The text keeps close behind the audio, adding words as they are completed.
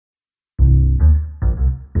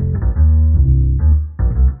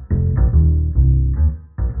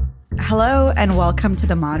Hello and welcome to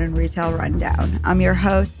the Modern Retail Rundown. I'm your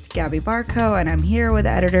host, Gabby Barco, and I'm here with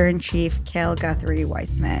Editor-in-Chief Cale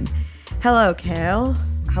Guthrie-Weissman. Hello, Cale.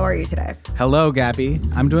 How are you today? Hello, Gabby.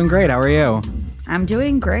 I'm doing great. How are you? I'm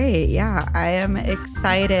doing great. Yeah, I am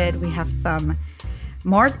excited. We have some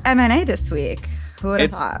more M&A this week. Who would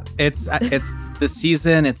have thought? It's the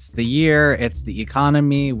season. It's the year. It's the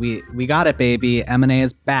economy. We got it, baby. M&A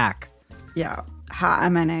is back. Yeah. Hot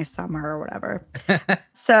M&A summer or whatever.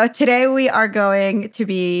 So today we are going to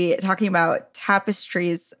be talking about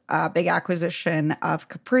Tapestry's big acquisition of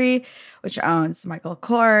Capri, which owns Michael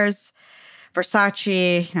Kors,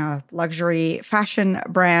 Versace, luxury fashion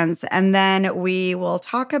brands. And then we will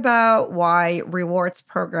talk about why rewards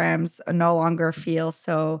programs no longer feel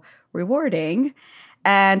so rewarding.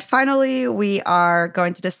 And finally, we are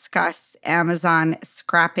going to discuss Amazon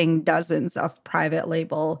scrapping dozens of private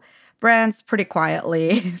label brands pretty quietly,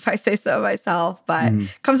 if I say so myself, but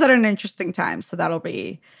comes at an interesting time. So that'll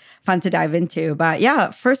be fun to dive into. But yeah,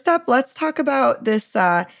 first up, let's talk about this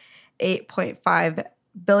 $8.5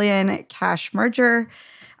 billion cash merger.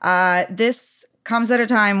 This comes at a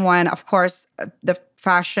time when, of course, the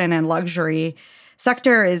fashion and luxury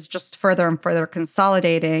sector is just further and further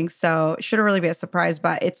consolidating. So it shouldn't really be a surprise,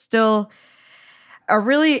 but it's still a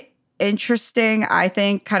really interesting, I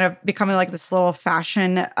think, kind of becoming like this little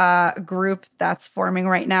fashion group that's forming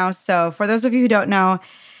right now. So for those of you who don't know,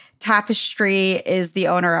 Tapestry is the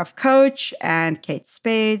owner of Coach and Kate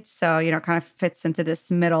Spade. So, kind of fits into this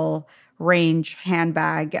middle range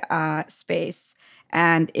handbag space.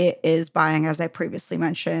 And it is buying, as I previously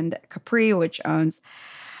mentioned, Capri, which owns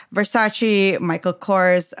Versace, Michael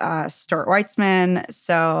Kors, Stuart Weitzman.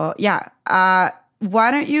 So yeah,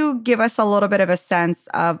 why don't you give us a little bit of a sense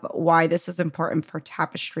of why this is important for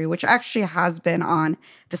Tapestry, which actually has been on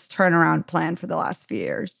this turnaround plan for the last few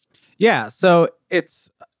years? Yeah, so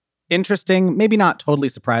it's interesting, maybe not totally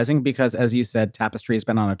surprising, because as you said, Tapestry has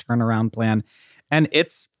been on a turnaround plan, and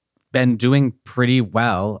it's been doing pretty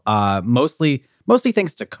well. Mostly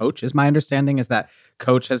thanks to Coach, is my understanding, is that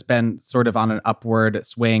Coach has been sort of on an upward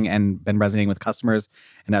swing and been resonating with customers.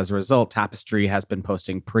 And as a result, Tapestry has been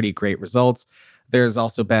posting pretty great results. There's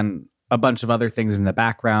also been a bunch of other things in the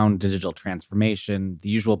background, digital transformation, the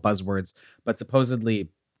usual buzzwords, but supposedly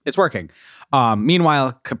it's working.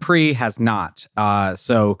 Meanwhile, Capri has not.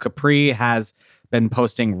 So Capri has been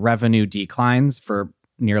posting revenue declines for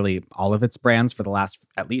nearly all of its brands for the last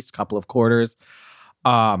at least couple of quarters.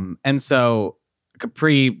 And so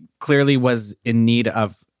Capri clearly was in need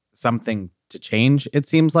of something to change, it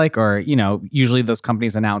seems like, or, usually those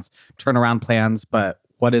companies announce turnaround plans, but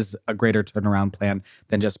what is a greater turnaround plan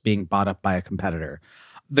than just being bought up by a competitor?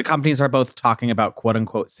 The companies are both talking about quote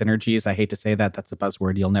unquote synergies. I hate to say that. That's a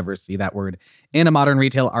buzzword. You'll never see that word in a Modern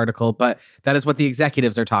Retail article, but that is what the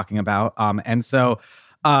executives are talking about. And so,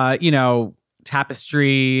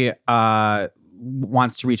 Tapestry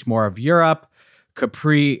wants to reach more of Europe.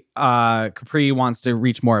 Capri wants to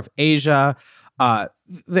reach more of Asia.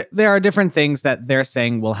 There are different things that they're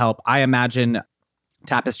saying will help. I imagine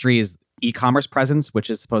Tapestry's e-commerce presence,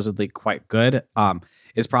 which is supposedly quite good,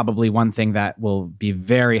 is probably one thing that will be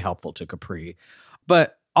very helpful to Capri.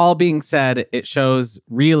 But all being said, it shows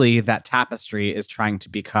really that Tapestry is trying to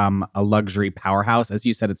become a luxury powerhouse. As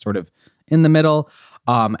you said, it's sort of in the middle.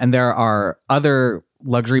 And there are other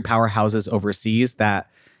luxury powerhouses overseas that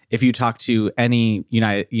if you talk to any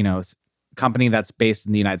company that's based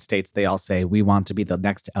in the United States, they all say, we want to be the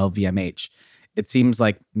next LVMH. It seems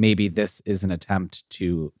like maybe this is an attempt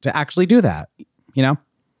to actually do that,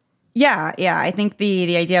 Yeah. I think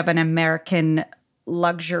the idea of an American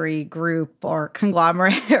luxury group or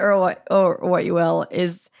conglomerate or what you will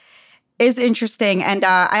is interesting. And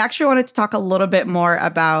I actually wanted to talk a little bit more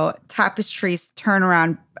about Tapestry's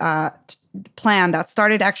turnaround plan that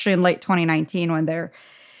started actually in late 2019 when their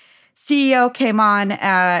CEO came on.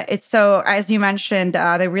 It's so, as you mentioned,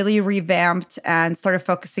 they really revamped and started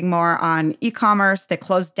focusing more on e-commerce. They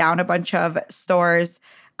closed down a bunch of stores.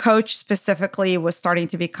 Coach specifically was starting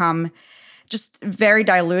to become just very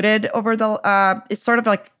diluted over it's sort of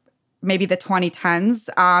like maybe the 2010s.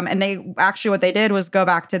 And they actually, what they did was go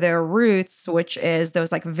back to their roots, which is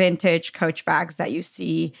those like vintage Coach bags that you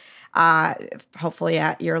see hopefully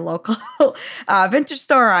at your local vintage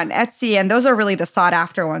store on Etsy. And those are really the sought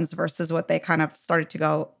after ones versus what they kind of started to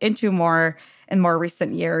go into more in more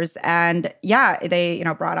recent years. And yeah, they,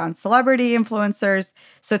 brought on celebrity influencers.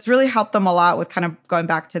 So it's really helped them a lot with kind of going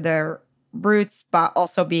back to their roots, but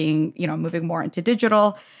also being, moving more into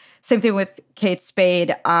digital. Same thing with Kate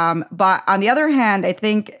Spade. But on the other hand, I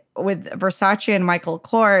think with Versace and Michael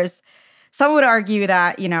Kors, some would argue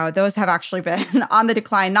that, those have actually been on the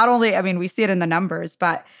decline. Not only, I mean, we see it in the numbers,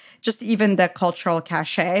 but just even the cultural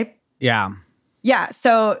cachet. Yeah. Yeah.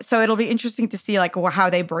 So it'll be interesting to see like how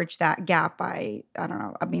they bridge that gap by, I don't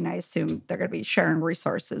know. I mean, I assume they're going to be sharing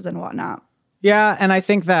resources and whatnot. Yeah. And I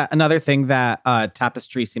think that another thing that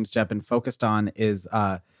Tapestry seems to have been focused on is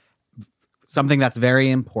something that's very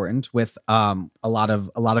important with a lot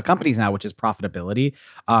of companies now, which is profitability.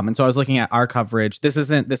 And so I was looking at our coverage. This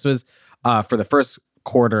was for the first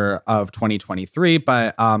quarter of 2023,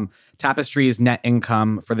 but Tapestry's net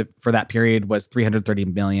income for that period was 330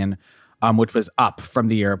 million, which was up from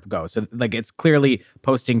the year ago. So like it's clearly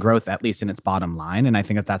posting growth, at least in its bottom line. And I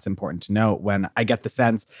think that that's important to note when I get the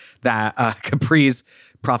sense that Capri's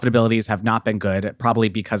profitabilities have not been good, probably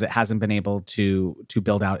because it hasn't been able to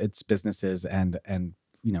build out its businesses and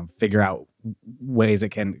figure out ways it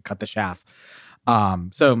can cut the shaft.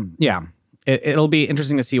 So yeah, it'll be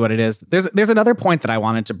interesting to see what it is. There's another point that I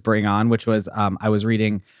wanted to bring on, which was I was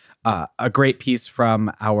reading a great piece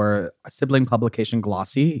from our sibling publication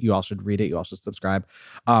Glossy. You all should read it. You all should subscribe.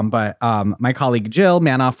 But my colleague Jill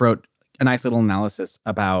Manoff wrote a nice little analysis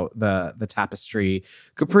about the Tapestry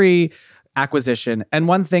Capri acquisition. And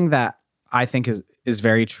one thing that I think is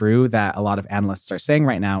very true that a lot of analysts are saying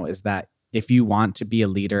right now is that if you want to be a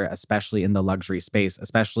leader, especially in the luxury space,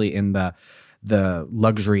 especially in the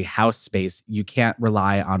luxury house space, you can't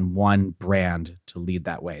rely on one brand to lead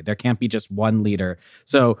that way. There can't be just one leader.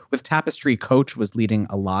 So with Tapestry, Coach was leading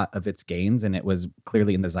a lot of its gains, and it was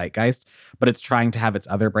clearly in the zeitgeist, but it's trying to have its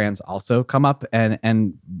other brands also come up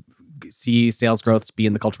and see sales growths be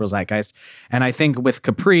in the cultural zeitgeist. And I think with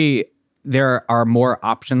Capri, there are more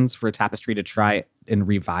options for Tapestry to try and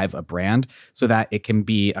revive a brand so that it can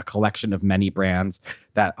be a collection of many brands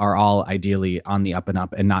that are all ideally on the up and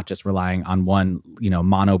up and not just relying on one,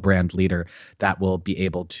 mono brand leader that will be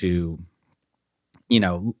able to,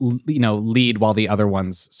 lead while the other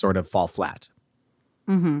ones sort of fall flat.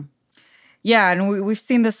 Mm-hmm. Yeah. And we've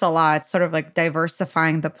seen this a lot, sort of like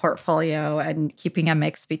diversifying the portfolio and keeping a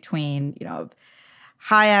mix between,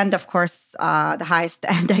 high end, of course, the highest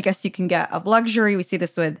end, I guess you can get of luxury. We see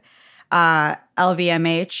this with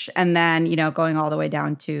LVMH, and then, going all the way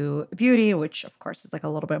down to beauty, which of course is like a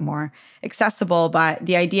little bit more accessible. But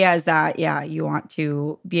the idea is that, yeah, you want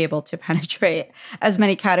to be able to penetrate as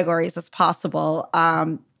many categories as possible.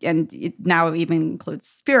 And now it even includes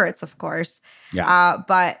spirits, of course. Yeah.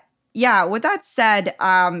 But yeah, with that said,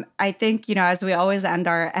 I think, as we always end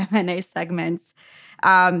our M&A segments,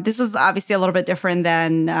 this is obviously a little bit different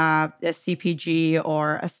than a CPG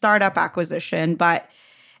or a startup acquisition, but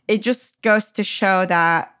it just goes to show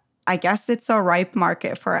that I guess it's a ripe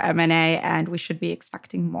market for M&A, and we should be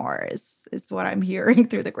expecting more is what I'm hearing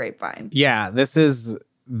through the grapevine. Yeah,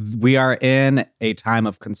 we are in a time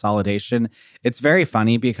of consolidation. It's very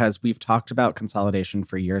funny because we've talked about consolidation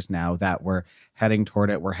for years now, that we're heading toward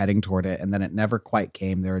it, and then it never quite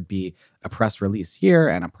came. There would be a press release here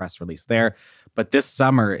and a press release there. But this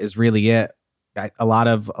summer is really it. A lot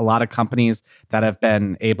of companies that have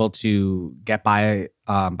been able to get by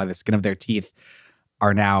the skin of their teeth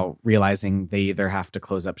are now realizing they either have to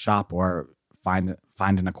close up shop or find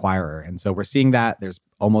an acquirer. And so we're seeing that there's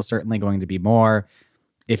almost certainly going to be more.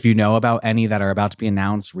 If you know about any that are about to be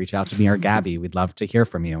announced, reach out to me or Gabby. We'd love to hear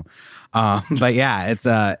from you. But yeah, it's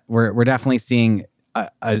we're definitely seeing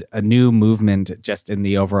a new movement just in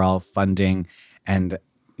the overall funding and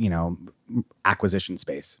acquisition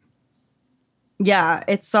space. Yeah,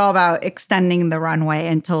 it's all about extending the runway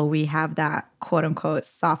until we have that quote unquote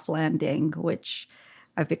soft landing, which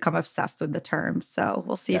I've become obsessed with the term. So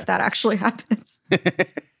we'll see if that actually happens.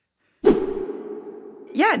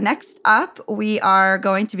 Yeah, next up, we are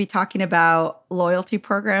going to be talking about loyalty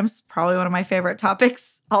programs, probably one of my favorite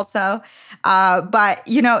topics also. But,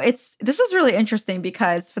 this is really interesting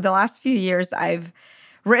because for the last few years, I've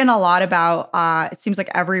written a lot about, it seems like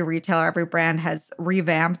every retailer, every brand has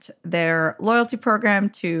revamped their loyalty program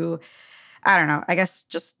to, I don't know, I guess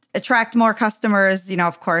just attract more customers,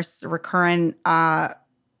 of course, recurrent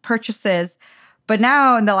purchases. But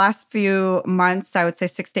now in the last few months, I would say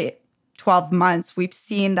 6 to 12 months, we've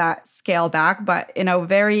seen that scale back, but in a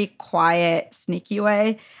very quiet, sneaky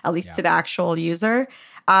way, at least to the actual user.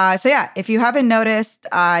 So yeah, if you haven't noticed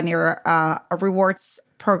and you're a rewards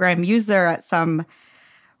program user at some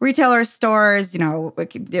retailer stores,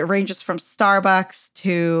 it ranges from Starbucks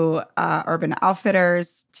to Urban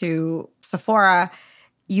Outfitters to Sephora,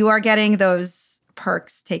 you are getting those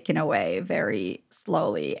perks taken away very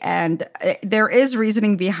slowly. And there is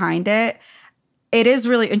reasoning behind it. It is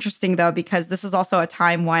really interesting, though, because this is also a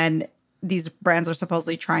time when these brands are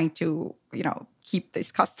supposedly trying to, keep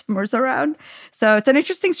these customers around. So it's an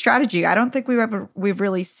interesting strategy. I don't think we've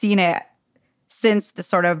really seen it since the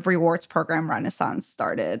sort of rewards program renaissance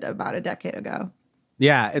started about a decade ago.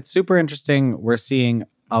 Yeah, it's super interesting. We're seeing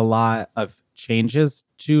a lot of changes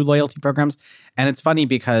to loyalty programs. And it's funny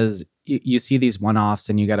because you see these one-offs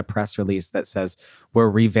and you get a press release that says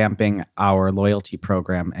we're revamping our loyalty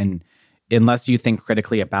program. And unless you think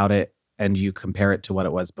critically about it and you compare it to what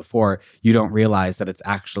it was before, you don't realize that it's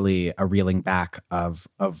actually a reeling back of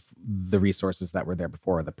the resources that were there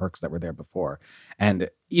before, the perks that were there before. And,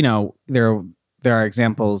 there are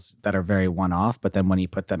examples that are very one-off, but then when you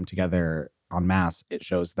put them together en masse, it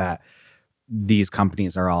shows that these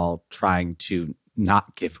companies are all trying to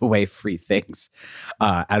not give away free things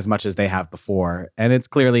as much as they have before. And it's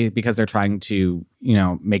clearly because they're trying to,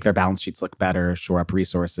 make their balance sheets look better, shore up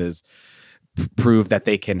resources, prove that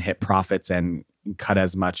they can hit profits and cut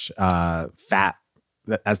as much fat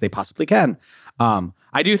as they possibly can.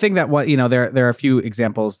 I do think that there are a few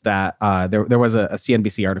examples that there was a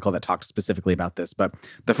CNBC article that talked specifically about this. But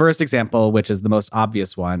the first example, which is the most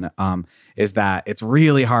obvious one, is that it's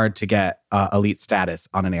really hard to get elite status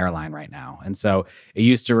on an airline right now. And so it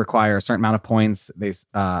used to require a certain amount of points.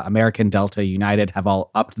 American, Delta, United have all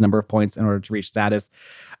upped the number of points in order to reach status.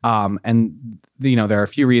 And there are a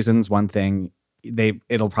few reasons. One thing,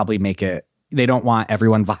 it'll probably make it. They don't want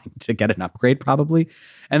everyone vying to get an upgrade, probably.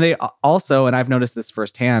 And they also, and I've noticed this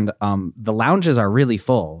firsthand, the lounges are really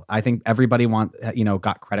full. I think everybody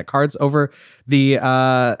got credit cards over the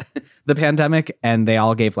the pandemic, and they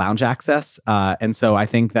all gave lounge access. And so I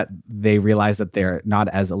think that they realize that they're not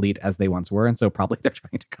as elite as they once were. And so probably they're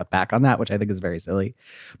trying to cut back on that, which I think is very silly.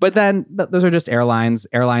 But then those are just airlines.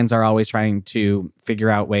 Airlines are always trying to figure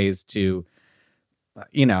out ways to,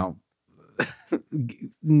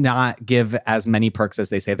 not give as many perks as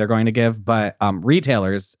they say they're going to give, but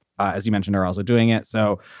retailers, as you mentioned, are also doing it.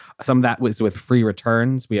 So some of that was with free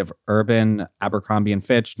returns. We have Urban, Abercrombie and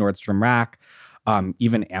Fitch, Nordstrom Rack,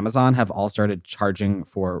 even Amazon have all started charging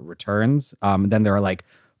for returns. Then there are like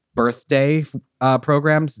birthday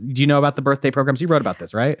programs. Do you know about the birthday programs? You wrote about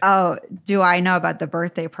this, right? Oh, do I know about the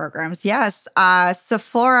birthday programs? Yes.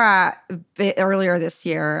 Sephora earlier this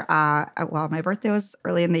year, my birthday was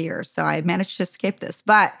early in the year, so I managed to escape this,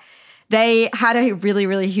 but they had a really,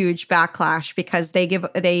 really huge backlash because they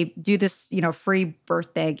do this, free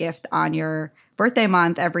birthday gift on your birthday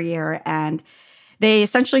month every year. And they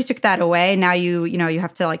essentially took that away. Now you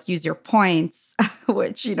have to use your points,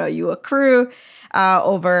 which, you accrue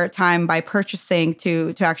over time by purchasing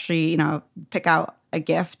to actually, pick out a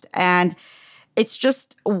gift. And it's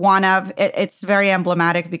just it's very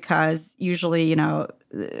emblematic because usually,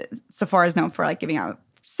 Sephora is known for giving out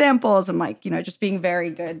samples and just being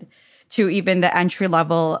very good to even the entry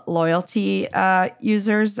level loyalty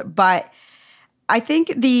users. But I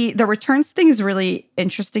think the returns thing is really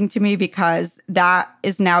interesting to me because that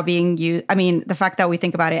is now being used. I mean, the fact that we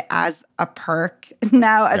think about it as a perk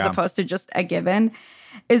now as opposed to just a given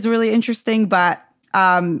is really interesting. But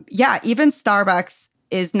even Starbucks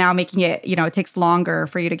is now making it, it takes longer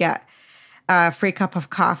for you to get a free cup of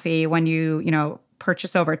coffee when you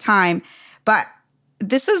purchase over time. But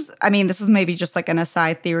this is maybe just an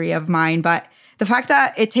aside theory of mine, but the fact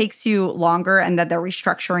that it takes you longer and that the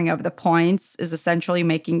restructuring of the points is essentially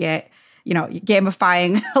making it,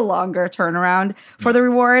 gamifying a longer turnaround for the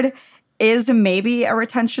reward is maybe a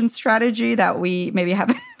retention strategy that we maybe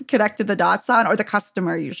haven't connected the dots on, or the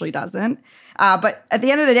customer usually doesn't. But at the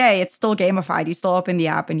end of the day, it's still gamified. You still open the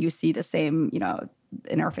app and you see the same,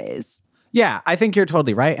 interface. Yeah, I think you're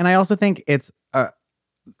totally right. And I also think it's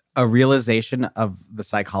a realization of the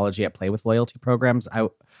psychology at play with loyalty programs.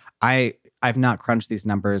 I've not crunched these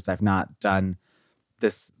numbers. I've not done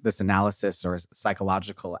this analysis or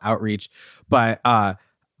psychological outreach, but I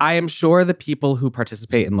am sure the people who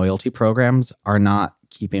participate in loyalty programs are not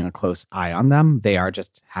keeping a close eye on them. They are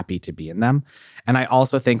just happy to be in them. And I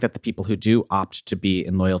also think that the people who do opt to be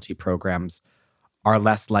in loyalty programs are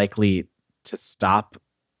less likely to stop.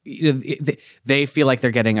 They feel like they're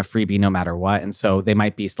getting a freebie no matter what. And so they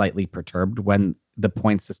might be slightly perturbed when the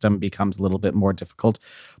point system becomes a little bit more difficult.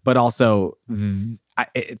 But also,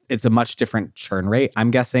 it's a much different churn rate, I'm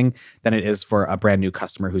guessing, than it is for a brand new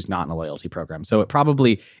customer who's not in a loyalty program. So it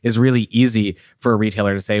probably is really easy for a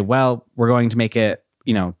retailer to say, well, we're going to make it,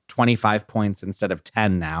 25 points instead of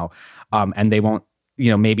 10 now. And they won't,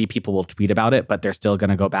 maybe people will tweet about it, but they're still going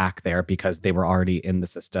to go back there because they were already in the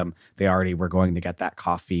system. They already were going to get that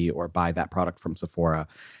coffee or buy that product from Sephora.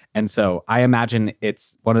 And so I imagine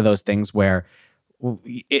it's one of those things where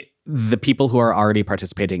the people who are already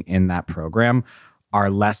participating in that program are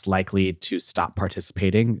less likely to stop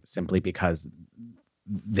participating simply because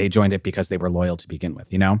they joined it because they were loyal to begin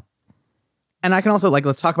with, you know? And I can also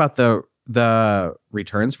let's talk about the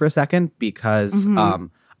returns for a second, because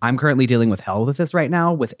I'm currently dealing with hell with this right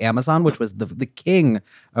now with Amazon, which was the king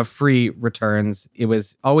of free returns. It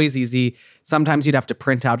was always easy. Sometimes you'd have to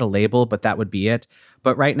print out a label, but that would be it.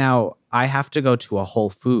 But right now I have to go to a Whole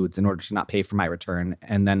Foods in order to not pay for my return.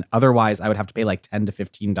 And then otherwise I would have to pay like $10 to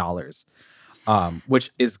 $15,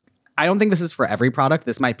 which is, I don't think this is for every product.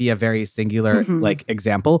 This might be a very singular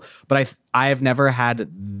example, but I have never had to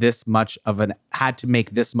make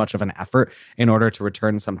this much of an effort in order to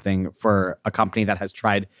return something for a company that has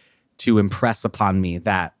tried to impress upon me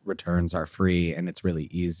that returns are free and it's really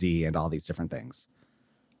easy and all these different things.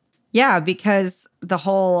 Yeah, because the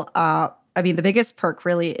whole the biggest perk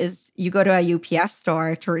really is you go to a UPS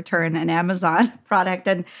store to return an Amazon product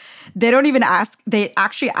and they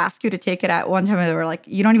actually ask you to take it. At one time they were like,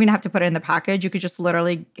 you don't even have to put it in the package. You could just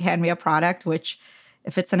literally hand me a product, which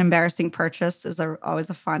if it's an embarrassing purchase is always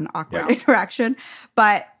a fun, awkward interaction.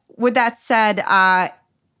 But with that said, I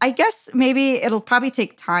guess maybe it'll probably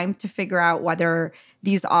take time to figure out whether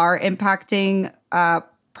these are impacting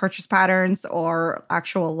purchase patterns or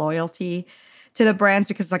actual loyalty to the brands,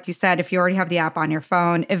 because like you said, if you already have the app on your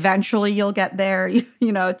phone, eventually you'll get there,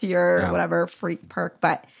 to your whatever free perk,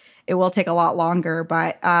 but it will take a lot longer.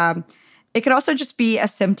 But it could also just be a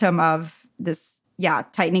symptom of this,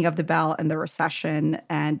 tightening of the belt and the recession,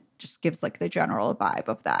 and just gives like the general vibe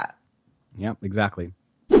of that. Yep, exactly.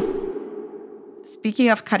 Speaking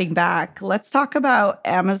of cutting back, let's talk about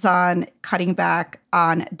Amazon cutting back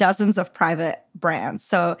on dozens of private brands.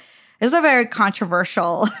 So it's a very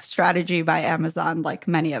controversial strategy by Amazon, like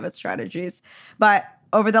many of its strategies. But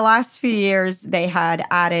over the last few years, they had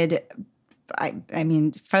added,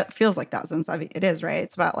 feels like dozens. It is, right?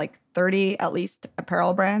 It's about like 30 at least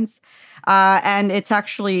apparel brands. And it's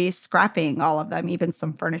actually scrapping all of them. Even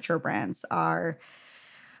some furniture brands are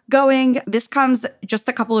going. This comes just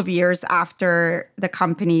a couple of years after the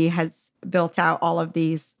company has built out all of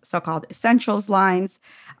these so-called essentials lines.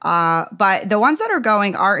 But the ones that are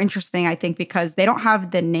going are interesting, I think, because they don't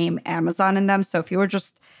have the name Amazon in them. So if you were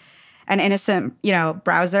just an innocent,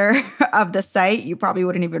 browser of the site, you probably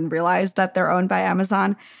wouldn't even realize that they're owned by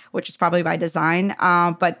Amazon, which is probably by design.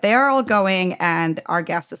 But they're all going, and our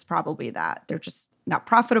guess is probably that they're just not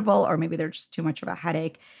profitable, or maybe they're just too much of a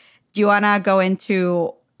headache. Do you want to go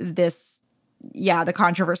into this, the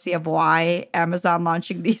controversy of why Amazon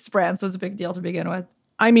launching these brands was a big deal to begin with?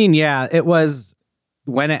 I mean, it was,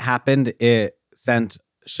 when it happened, it sent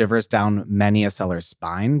shivers down many a seller's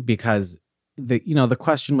spine, because the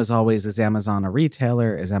question was always, is Amazon a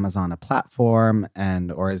retailer? Is Amazon a platform?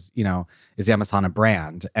 Or is Amazon a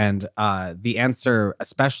brand? And the answer,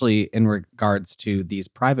 especially in regards to these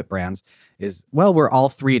private brands, is, well, we're all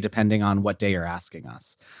three, depending on what day you're asking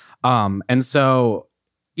us. And so,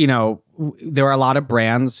 there are a lot of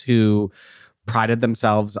brands who prided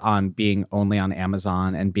themselves on being only on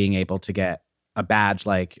Amazon and being able to get a badge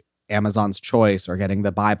like Amazon's Choice or getting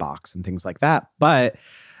the buy box and things like that. But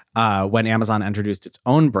when Amazon introduced its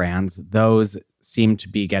own brands, those seemed to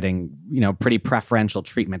be getting, pretty preferential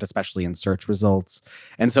treatment, especially in search results.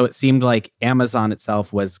 And so it seemed like Amazon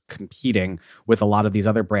itself was competing with a lot of these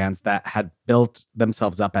other brands that had built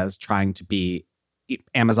themselves up as trying to be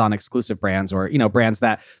Amazon exclusive brands, or, brands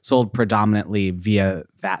that sold predominantly via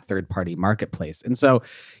that third-party marketplace. And so,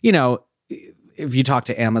 if you talk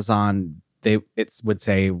to Amazon, it would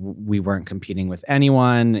say we weren't competing with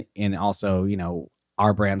anyone. And also,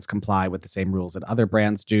 our brands comply with the same rules that other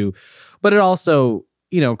brands do. But it also,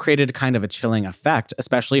 created kind of a chilling effect,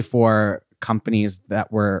 especially for companies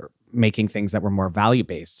that were making things that were more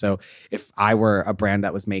value-based. So if I were a brand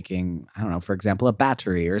that was making, I don't know, for example, a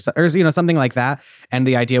battery or something like that, and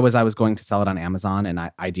the idea was I was going to sell it on Amazon, and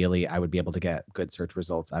ideally I would be able to get good search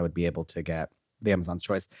results, I would be able to get the Amazon's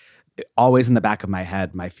Choice. Always in the back of my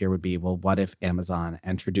head, my fear would be, well, what if Amazon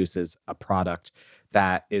introduces a product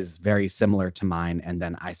that is very similar to mine, and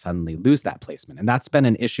then I suddenly lose that placement? And that's been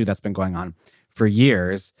an issue that's been going on for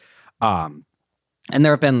years. And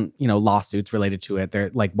there have been, lawsuits related to it.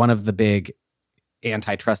 They're like, one of the big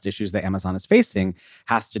antitrust issues that Amazon is facing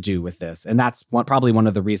has to do with this. And that's probably one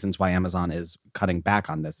of the reasons why Amazon is cutting back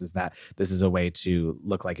on this, is that this is a way to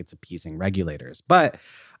look like it's appeasing regulators. But,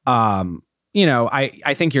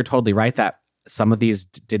 I think you're totally right that some of these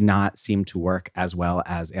did not seem to work as well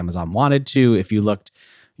as Amazon wanted to. If you look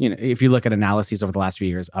at analyses over the last few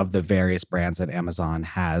years of the various brands that Amazon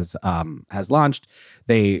has launched,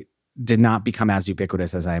 they did not become as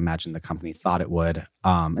ubiquitous as I imagine the company thought it would.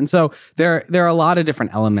 And so there are a lot of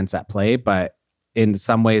different elements at play, but in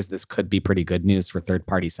some ways, this could be pretty good news for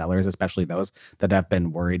third-party sellers, especially those that have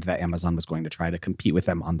been worried that Amazon was going to try to compete with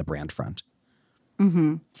them on the brand front.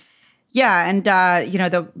 Mm-hmm. Yeah, and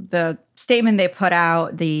the statement they put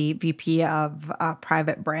out, the VP of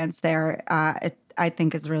private brands there, I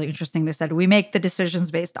think is really interesting. They said, we make the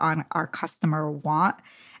decisions based on our customer want,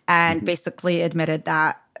 and basically admitted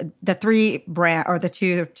that the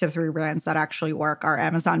two to three brands that actually work are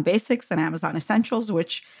Amazon Basics and Amazon Essentials,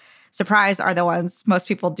 which, surprise, are the ones most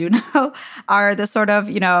people do know are the sort of,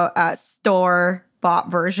 store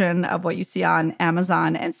bought version of what you see on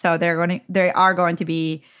Amazon. And so they are going to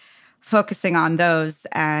be focusing on those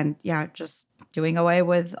and just doing away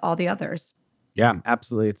with all the others. Yeah,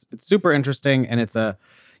 absolutely. It's super interesting. And it's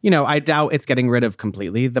I doubt it's getting rid of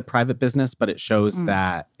completely the private business, but it shows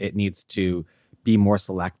that it needs to be more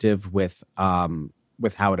selective with how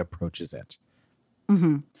it approaches it.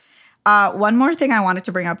 Mm-hmm. One more thing I wanted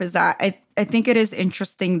to bring up is that I think it is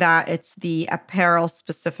interesting that it's the apparel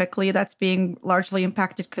specifically that's being largely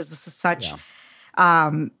impacted, because this is such,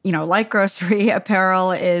 like grocery,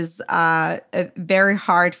 apparel is very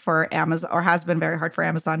hard for Amazon, or has been very hard for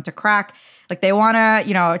Amazon to crack. Like they want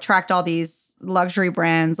to, attract all these luxury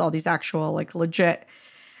brands, all these actual like legit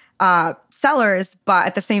sellers, but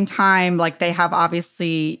at the same time, like they have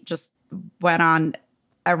obviously just went on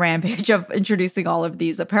a rampage of introducing all of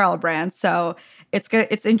these apparel brands. So it's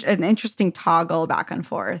an interesting toggle back and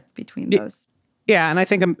forth between those. Yeah, and I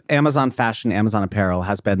think Amazon Fashion, Amazon Apparel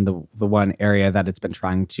has been the one area that it's been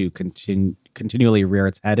trying to continually rear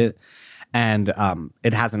its head in, and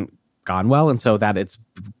it hasn't gone well. And so that it's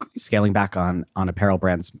scaling back on apparel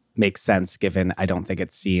brands makes sense, given I don't think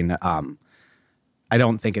it's seen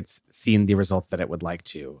the results that it would like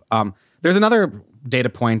to. There's another data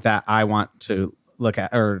point that I want to look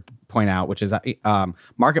at or point out, which is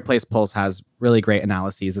Marketplace Pulse has really great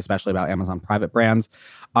analyses, especially about Amazon private brands.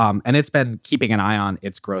 And it's been keeping an eye on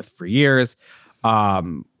its growth for years.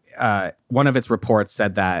 One of its reports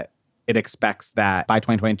said that it expects that by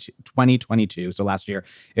 2022, so last year,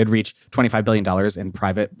 it'd reach $25 billion in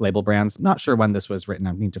private label brands. Not sure when this was written.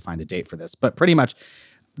 I need to find a date for this. But pretty much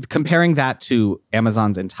comparing that to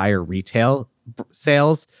Amazon's entire retail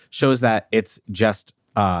sales shows that it's just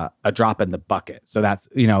a drop in the bucket. So that's,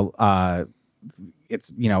 it's,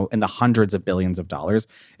 in the hundreds of billions of dollars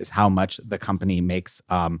is how much the company makes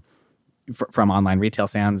from online retail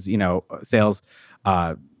sales,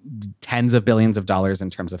 tens of billions of dollars in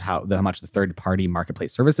terms of how much the third party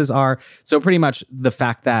marketplace services are. So pretty much the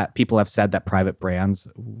fact that people have said that private brands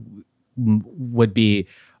would be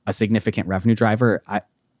a significant revenue driver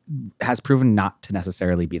has proven not to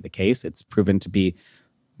necessarily be the case. It's proven to be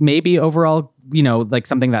maybe overall, like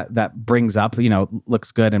something that brings up,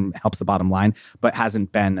 looks good and helps the bottom line, but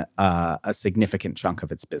hasn't been a significant chunk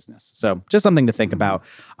of its business. So just something to think about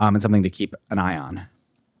and something to keep an eye on.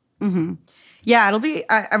 Mm-hmm. Yeah,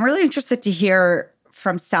 I'm really interested to hear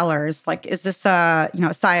from sellers. Like, is this a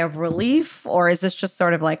sigh of relief, or is this just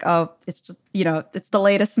sort of like, oh, it's just, it's the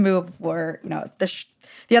latest move where,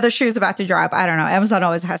 the other shoe is about to drop. I don't know. Amazon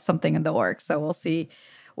always has something in the works. So we'll see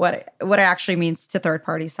what it actually means to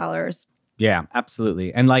third-party sellers. Yeah,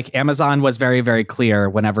 absolutely. And like Amazon was very, very clear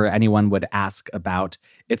whenever anyone would ask about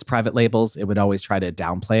its private labels, it would always try to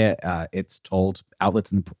downplay it. It's told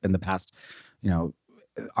outlets in the past,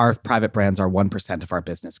 our private brands are 1% of our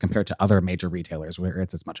business compared to other major retailers where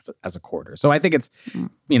it's as much as a quarter. So I think it's,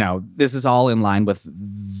 this is all in line with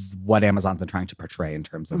what Amazon's been trying to portray in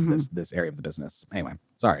terms of this area of the business. Anyway,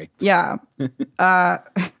 sorry. Yeah.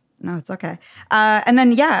 No, it's okay. And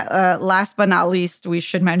then, last but not least, we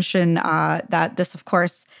should mention that this, of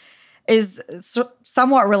course, is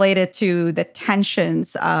somewhat related to the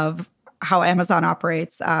tensions of how Amazon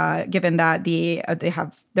operates, given that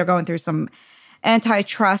they're going through some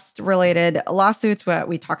antitrust related lawsuits, what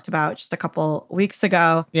we talked about just a couple weeks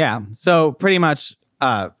ago. Yeah. So pretty much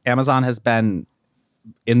Amazon has been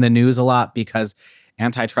in the news a lot because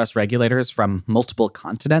antitrust regulators from multiple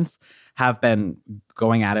continents have been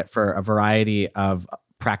going at it for a variety of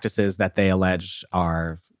practices that they allege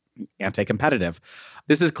are anti-competitive.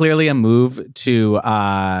 This is clearly a move to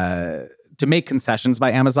make concessions by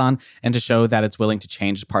Amazon and to show that it's willing to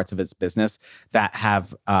change parts of its business that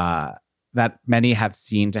have that many have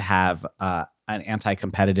seen to have an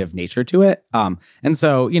anti-competitive nature to it. And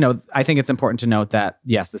so, I think it's important to note that,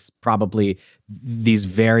 yes, these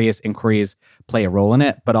various inquiries play a role in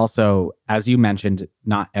it, but also, as you mentioned,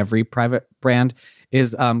 not every private brand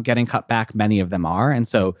is getting cut back. Many of them are. And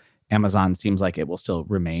so Amazon seems like it will still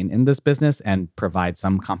remain in this business and provide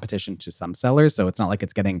some competition to some sellers. So it's not like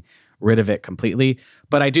it's getting rid of it completely.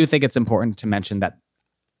 But I do think it's important to mention that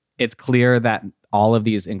it's clear that all of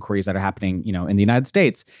these inquiries that are happening, in the United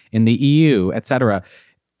States, in the EU, et cetera,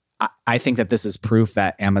 I think that this is proof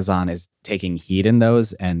that Amazon is taking heed in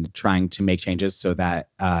those and trying to make changes so that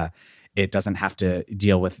it doesn't have to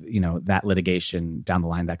deal with, that litigation down the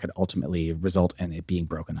line that could ultimately result in it being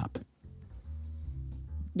broken up.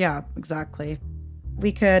 Yeah, exactly.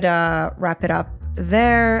 We could wrap it up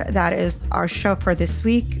there. That is our show for this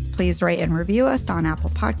week. Please rate and review us on Apple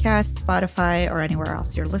Podcasts, Spotify, or anywhere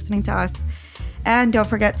else you're listening to us. And don't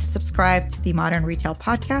forget to subscribe to the Modern Retail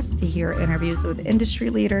Podcast to hear interviews with industry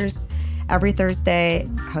leaders every Thursday,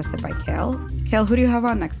 hosted by Kale. Kale, who do you have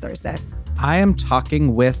on next Thursday? I am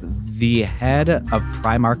talking with the head of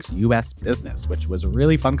Primark's U.S. business, which was a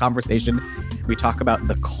really fun conversation. We talk about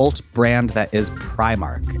the cult brand that is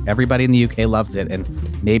Primark. Everybody in the UK loves it, and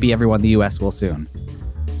with everyone in the U.S. will soon.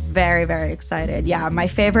 Very, very excited. Yeah, my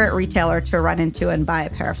favorite retailer to run into and buy a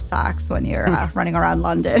pair of socks when you're running around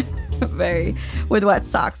London. With wet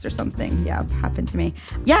socks or something. Yeah, happened to me.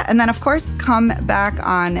 Yeah, and then of course, come back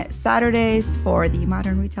on Saturdays for the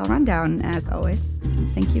Modern Retail Rundown. As always,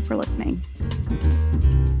 thank you for listening.